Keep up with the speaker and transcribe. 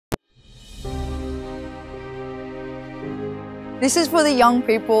This is for the young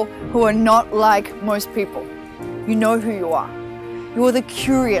people who are not like most people. You know who you are. You are the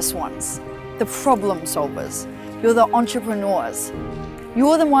curious ones, the problem solvers. You're the entrepreneurs. You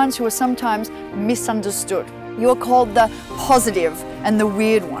are the ones who are sometimes misunderstood. You are called the positive and the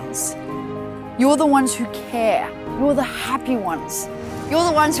weird ones. You're the ones who care. You're the happy ones. You're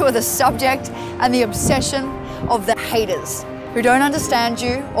the ones who are the subject and the obsession of the haters, who don't understand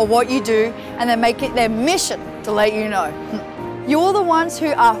you or what you do, and they make it their mission to let you know. You're the ones who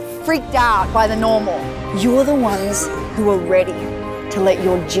are freaked out by the normal. You're the ones who are ready to let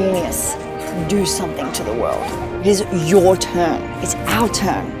your genius do something to the world. It is your turn. It's our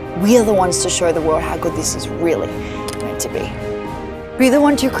turn. We are the ones to show the world how good this is really meant to be. Be the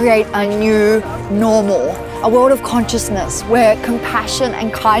one to create a new normal, a world of consciousness where compassion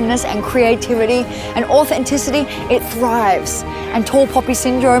and kindness and creativity and authenticity, it thrives. And tall poppy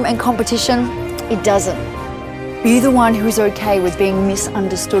syndrome and competition, it doesn't. Be the one who is okay with being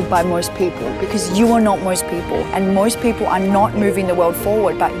misunderstood by most people, because you are not most people, and most people are not moving the world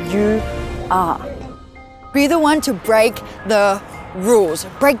forward, but you are. Be the one to break the rules.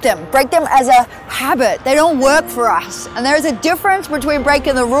 Break them as a habit. They don't work for us. And there is a difference between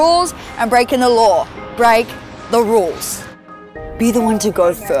breaking the rules and breaking the law. Break the rules. Be the one to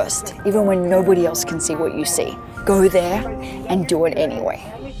go first, even when nobody else can see what you see. Go there and do it anyway.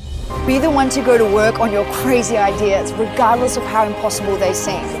 Be the one to go to work on your crazy ideas, regardless of how impossible they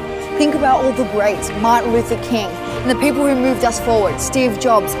seem. Think about all the greats, Martin Luther King, and the people who moved us forward, Steve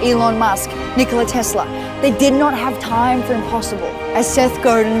Jobs, Elon Musk, Nikola Tesla. They did not have time for impossible. As Seth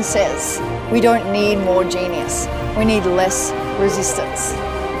Godin says, we don't need more genius, we need less resistance.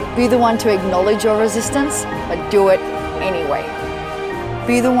 Be the one to acknowledge your resistance, but do it anyway.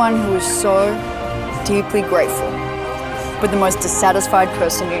 Be the one who is so deeply grateful, but the most dissatisfied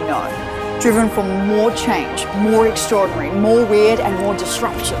person you know, driven for more change, more extraordinary, more weird, and more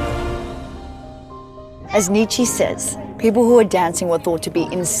disruption. As Nietzsche says, people who are dancing were thought to be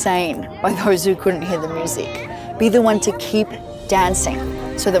insane by those who couldn't hear the music. Be the one to keep dancing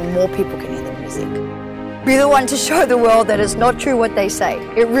so that more people can hear the music. Be the one to show the world that it's not true what they say.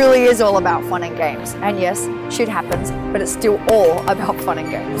 It really is all about fun and games. And yes, shit happens, but it's still all about fun and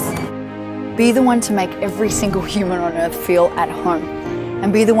games. Be the one to make every single human on earth feel at home.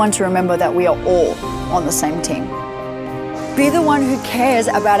 And be the one to remember that we are all on the same team. Be the one who cares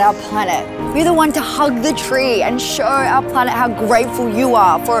about our planet. Be the one to hug the tree and show our planet how grateful you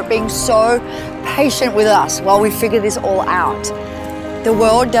are for it being so patient with us while we figure this all out. The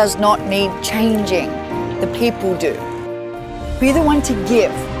world does not need changing. The people do. Be the one to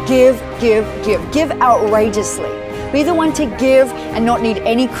give outrageously. Be the one to give and not need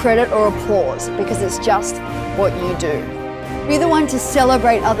any credit or applause, because it's just what you do. Be the one to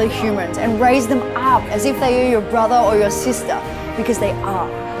celebrate other humans and raise them up as if they are your brother or your sister, because they are.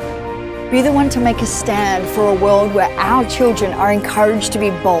 Be the one to make a stand for a world where our children are encouraged to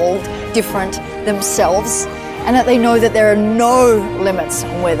be bold, different themselves, and that they know that there are no limits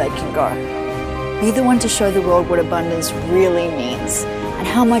on where they can go. Be the one to show the world what abundance really means and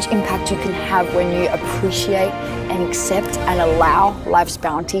how much impact you can have when you appreciate and accept and allow life's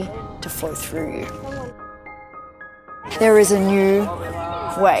bounty to flow through you. There is a new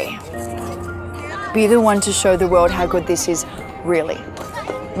way. Be the one to show the world how good this is really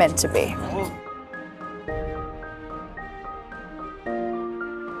meant to be.